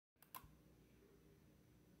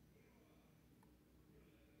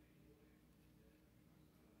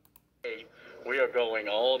We are going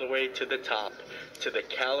all the way to the top, to the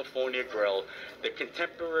California Grill, the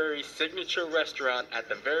contemporary signature restaurant at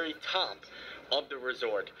the very top of the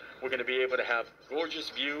resort. We're going to be able to have gorgeous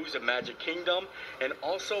views of Magic Kingdom and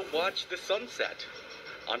also watch the sunset.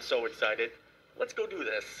 I'm so excited. Let's go do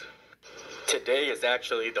this. Today is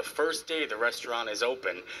actually the first day the restaurant is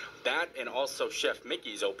open. That and also Chef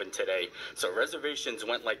Mickey's open today. So reservations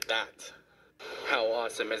went like that. How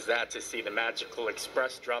awesome is that to see the Magical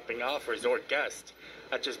Express dropping off resort guests?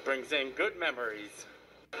 That just brings in good memories.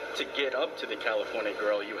 To get up to the California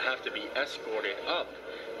Grill, you have to be escorted up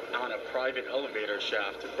on a private elevator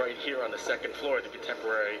shaft right here on the second floor of the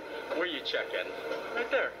Contemporary, where you check in.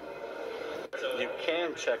 Right there. You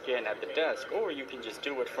can check in at the desk, or you can just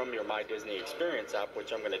do it from your My Disney Experience app,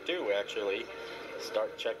 which I'm going to do actually.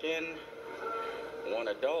 Start check-in, 1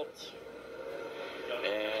 adult,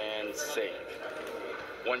 and save.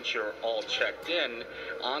 Once you're all checked in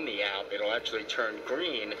on the app, it'll actually turn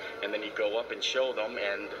green, and then you go up and show them,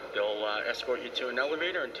 and they'll escort you to an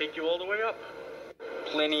elevator and take you all the way up.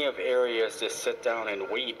 Plenty of areas to sit down and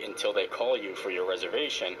wait until they call you for your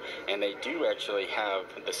reservation, and they do actually have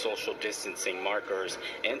the social distancing markers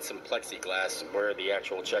and some plexiglass where the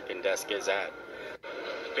actual check-in desk is at.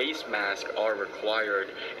 Face masks are required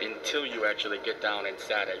until you actually get down and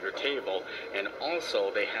sat at your table, and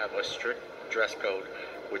also they have a strict dress code,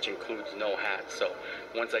 which includes no hats. So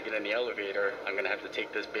once I get in the elevator, I'm gonna have to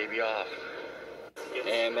take this baby off.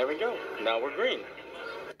 And there we go, now we're green.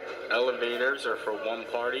 Elevators are for 1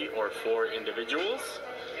 party or 4 individuals.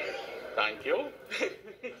 Thank you.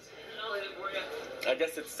 I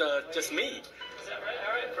guess it's just me. Is that right?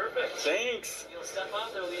 All right, perfect. Thanks. You'll step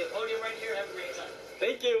off. There will be a podium right here. Have a great time.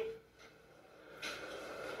 Thank you.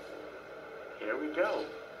 Here we go.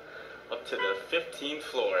 Up to the 15th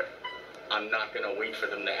floor. I'm not going to wait for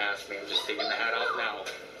them to ask me. I'm just taking the hat off now.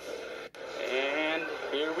 And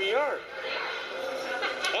here we are.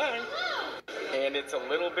 Hi. And it's a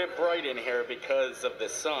little bit bright in here because of the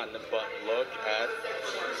sun, but look at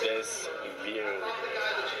this view.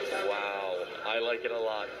 Wow, I like it a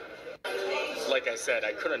lot. Like I said,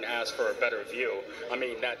 I couldn't ask for a better view. I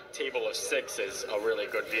mean, that table of 6 is a really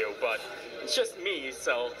good view, but it's just me,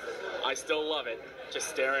 so I still love it. Just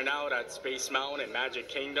staring out at Space Mountain and Magic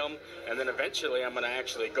Kingdom, and then eventually I'm going to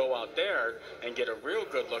actually go out there and get a real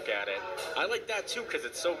good look at it. I like that too because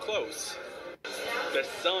it's so close. The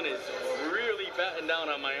sun is really batting down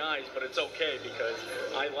on my eyes, but it's okay because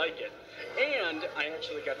I like it. And I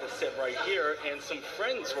actually got to sit right here, and some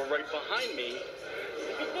friends were right behind me.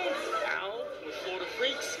 Look at this, Al with Florida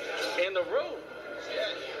Freaks and the road.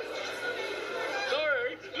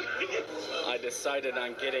 Sorry. I decided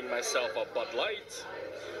on getting myself a Bud Light.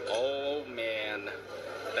 Oh man,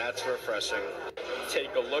 that's refreshing.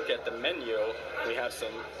 Take a look at the menu. We have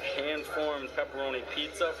some hand-formed pepperoni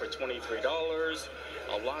pizza for $23.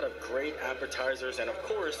 A lot of great appetizers, and of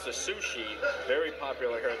course the sushi, very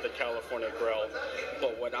popular here at the California Grill.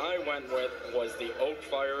 But what I went with was the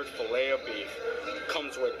oak-fired filet of beef.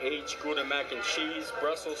 Comes with aged Gouda mac and cheese,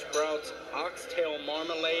 Brussels sprouts, oxtail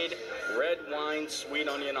marmalade, red wine, sweet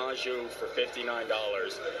onion au jus for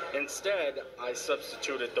 $59. Instead, I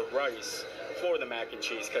substituted the rice for the mac and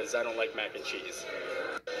cheese because I don't like mac and cheese.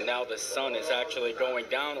 Now the sun is actually going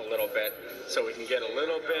down a little bit, so we can get a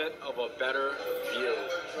little bit of a better view.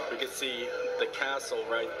 We can see the castle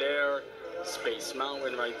right there, Space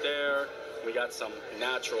Mountain right there. We got some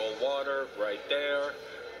natural water right there.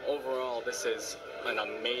 Overall, this is an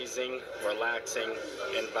amazing, relaxing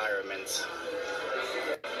environment.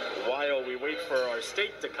 While we wait for our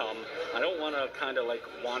steak to come, I don't want to kind of like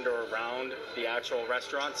wander around the actual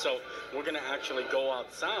restaurant, so we're going to actually go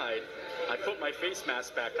outside. I put my face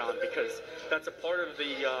mask back on because that's a part of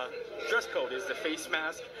the dress code, is the face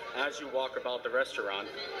mask as you walk about the restaurant.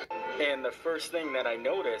 And the first thing that I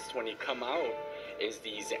noticed when you come out is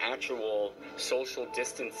these actual social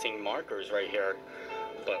distancing markers right here.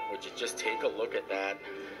 But would you just take a look at that?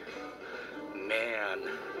 Man,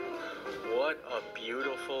 what a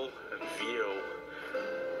beautiful view.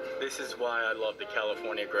 This is why I love the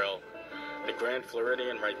California Grill. The Grand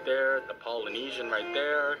Floridian right there, the Polynesian right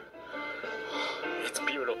there. It's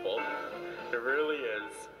beautiful. It really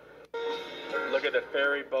is. Look at the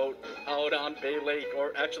ferry boat out on Bay Lake,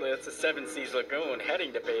 or actually it's the Seven Seas Lagoon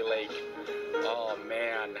heading to Bay Lake. Oh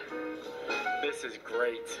man, this is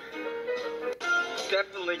great.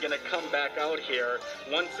 Definitely gonna come back out here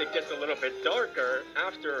once it gets a little bit darker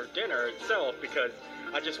after dinner itself, because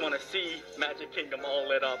I just want to see Magic Kingdom all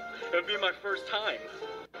lit up. It'll be my first time.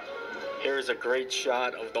 Here's a great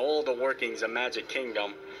shot of all the workings of Magic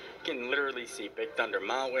Kingdom. can literally see Big Thunder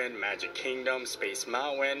Mountain, Magic Kingdom, Space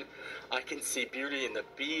Mountain. I can see Beauty and the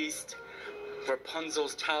Beast,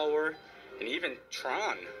 Rapunzel's Tower, and even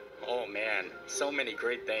Tron. Oh man, so many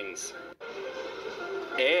great things.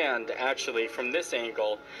 And actually, from this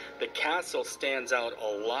angle, the castle stands out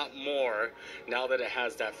a lot more now that it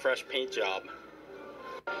has that fresh paint job.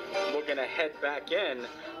 We're gonna head back in.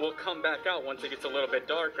 We'll come back out once it gets a little bit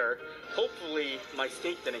darker. Hopefully my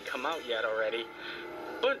steak didn't come out yet already.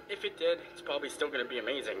 But if it did, it's probably still gonna be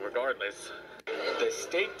amazing regardless. The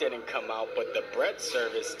steak didn't come out, but the bread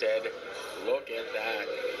service did. Look at that.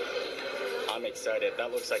 I'm excited.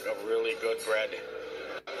 That looks like a really good bread.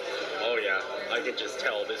 Oh yeah, I can just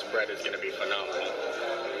tell this bread is gonna be phenomenal.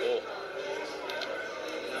 Oh.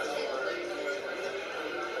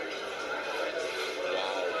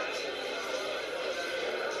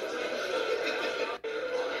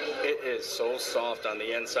 It is so soft on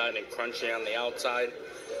the inside and crunchy on the outside,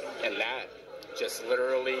 and that just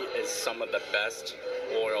literally is some of the best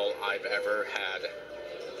oil I've ever had.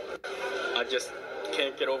 I just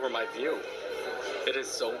can't get over my view. It is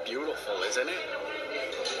so beautiful, isn't it?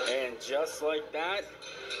 And just like that,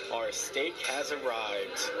 our steak has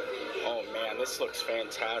arrived. Oh man, this looks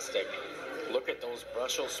fantastic. Look at those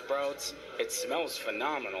Brussels sprouts. It smells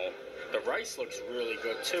phenomenal. The rice looks really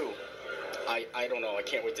good too. I don't know, I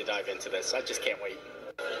can't wait to dive into this. I just can't wait.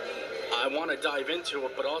 I want to dive into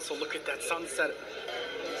it, but also look at that sunset.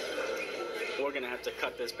 We're gonna have to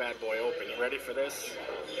cut this bad boy open. You ready for this?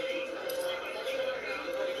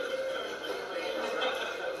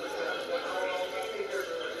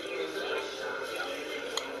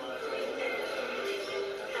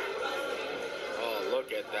 Oh,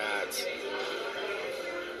 look at that.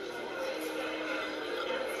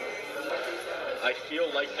 I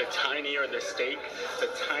feel like the tinier the steak, the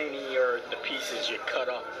tinier the pieces you cut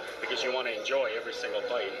up, because you want to enjoy every single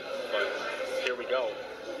bite. But here we go.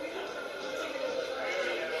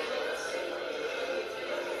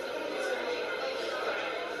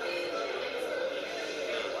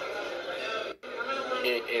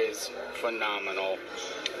 It is phenomenal.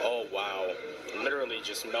 Oh wow. Literally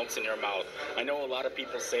just melts in your mouth. I know a lot of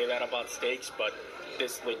people say that about steaks, but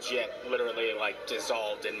this legit literally like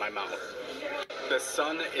dissolved in my mouth. The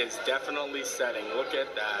sun is definitely setting. Look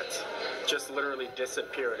at that. Just literally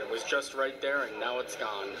disappeared. It was just right there and now it's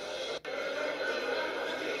gone.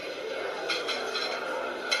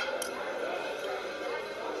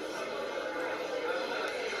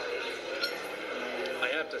 I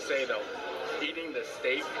have to say though, eating the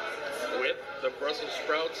steak with the Brussels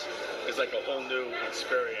sprouts is like a whole new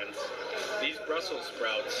experience. These Brussels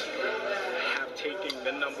sprouts have taken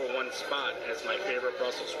the #1 spot as my favorite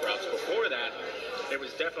Brussels sprouts. Before that, it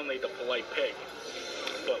was definitely the polite pig.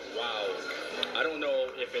 But wow, I don't know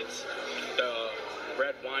if it's the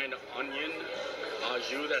red wine onion au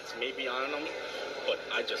jus that's maybe on them, but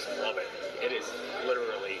I just love it. It is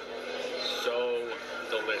literally so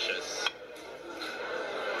delicious.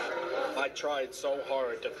 I tried so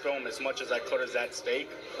hard to film as much as I could as that steak,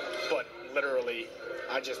 but literally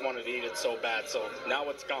I just wanted to eat it so bad, so now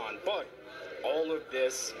it's gone. But all of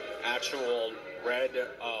this actual red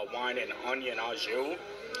wine and onion au jus,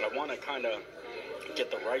 I want to kind of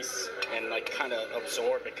get the rice and like kind of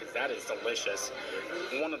absorb it, because that is delicious.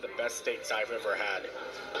 One of the best steaks I've ever had.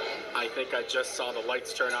 I think I just saw the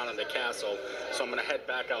lights turn on in the castle, so I'm going to head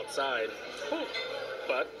back outside. Whew.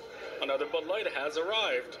 But another Bud Light has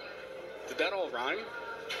arrived. Did that all rhyme?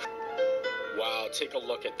 Wow, take a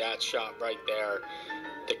look at that shot right there.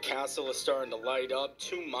 The castle is starting to light up.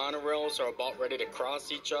 2 monorails are about ready to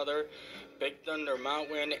cross each other. Big Thunder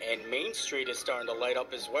Mountain and Main Street is starting to light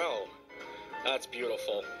up as well. That's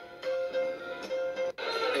beautiful.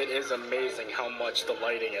 It is amazing how much the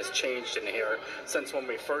lighting has changed in here. Since when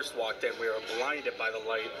we first walked in, we were blinded by the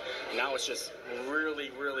light. Now it's just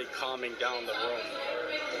really, really calming down the room.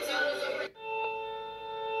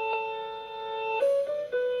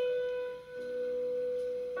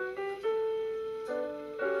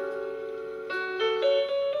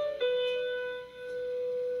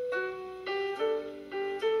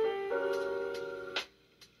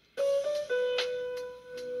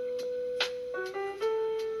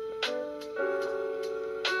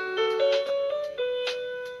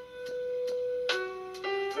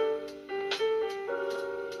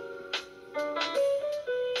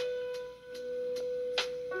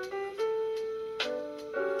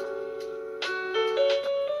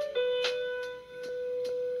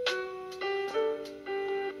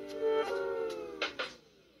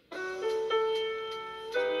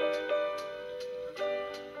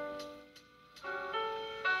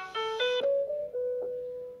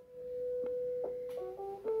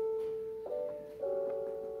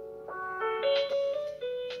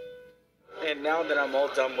 now that I'm all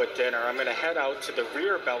done with dinner, I'm going to head out to the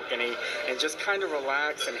rear balcony and just kind of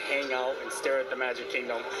relax and hang out and stare at the Magic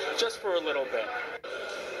Kingdom just for a little bit.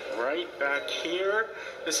 Right back here,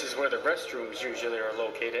 this is where the restrooms usually are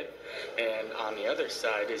located, and on the other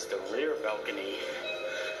side is the rear balcony.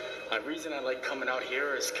 The reason I like coming out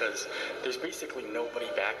here is because there's basically nobody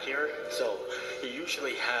back here, so you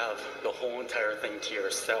usually have the whole entire thing to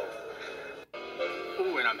yourself.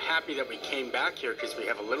 Ooh, and I'm happy that we came back here because we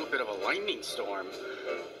have a little bit of a lightning storm.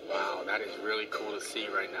 Wow, that is really cool to see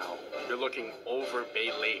right now. You're looking over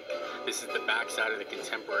Bay Lake. This is the backside of the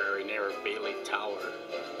Contemporary near Bay Lake Tower.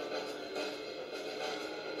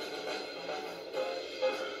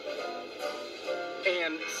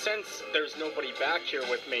 And since there's nobody back here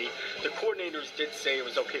with me, the coordinators did say it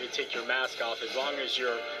was okay to take your mask off as long as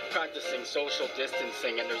you're practicing social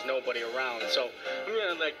distancing and there's nobody around. So I'm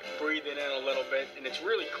gonna like breathe it in a little bit, and it's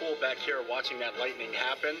really cool back here watching that lightning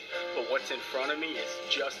happen, but what's in front of me is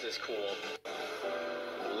just as cool.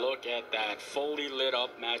 Look at that fully lit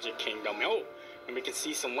up Magic Kingdom. Oh, and we can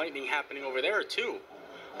see some lightning happening over there too.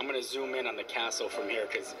 I'm gonna zoom in on the castle from here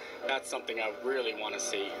because that's something I really want to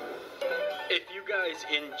see. If you guys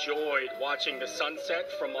enjoyed watching the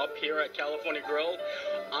sunset from up here at California Grill,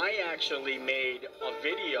 I actually made a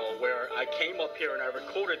video where I came up here and I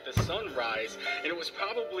recorded the sunrise, and it was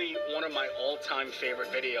probably one of my all-time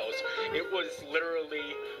favorite videos. It was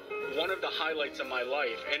literally one of the highlights of my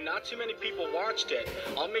life, and not too many people watched it.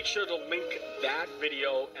 I'll make sure to link that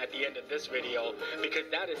video at the end of this video because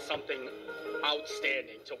that is something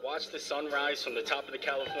outstanding. To watch the sunrise from the top of the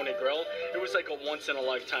California Grill, it was like a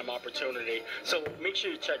once-in-a-lifetime opportunity. So make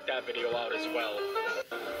sure you check that video out as well.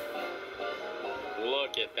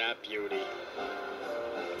 Look at that beauty.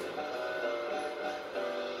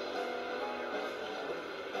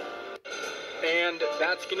 And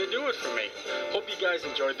that's gonna do it for me. Hope you guys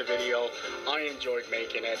enjoyed the video. I enjoyed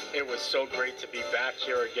making it. It was so great to be back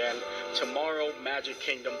here again. Tomorrow, Magic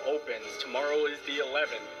Kingdom opens. Tomorrow is the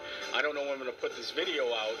 11th. I don't know when I'm going to put this video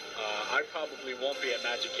out. I probably won't be at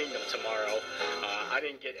Magic Kingdom tomorrow. I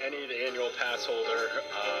didn't get any of the annual pass holder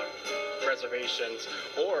reservations,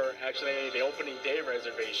 or actually any of the opening day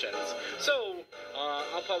reservations. So,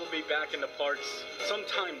 I'll probably be back in the parks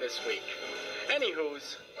sometime this week.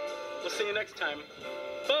 Anywho's, we'll see you next time.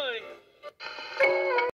 Bye!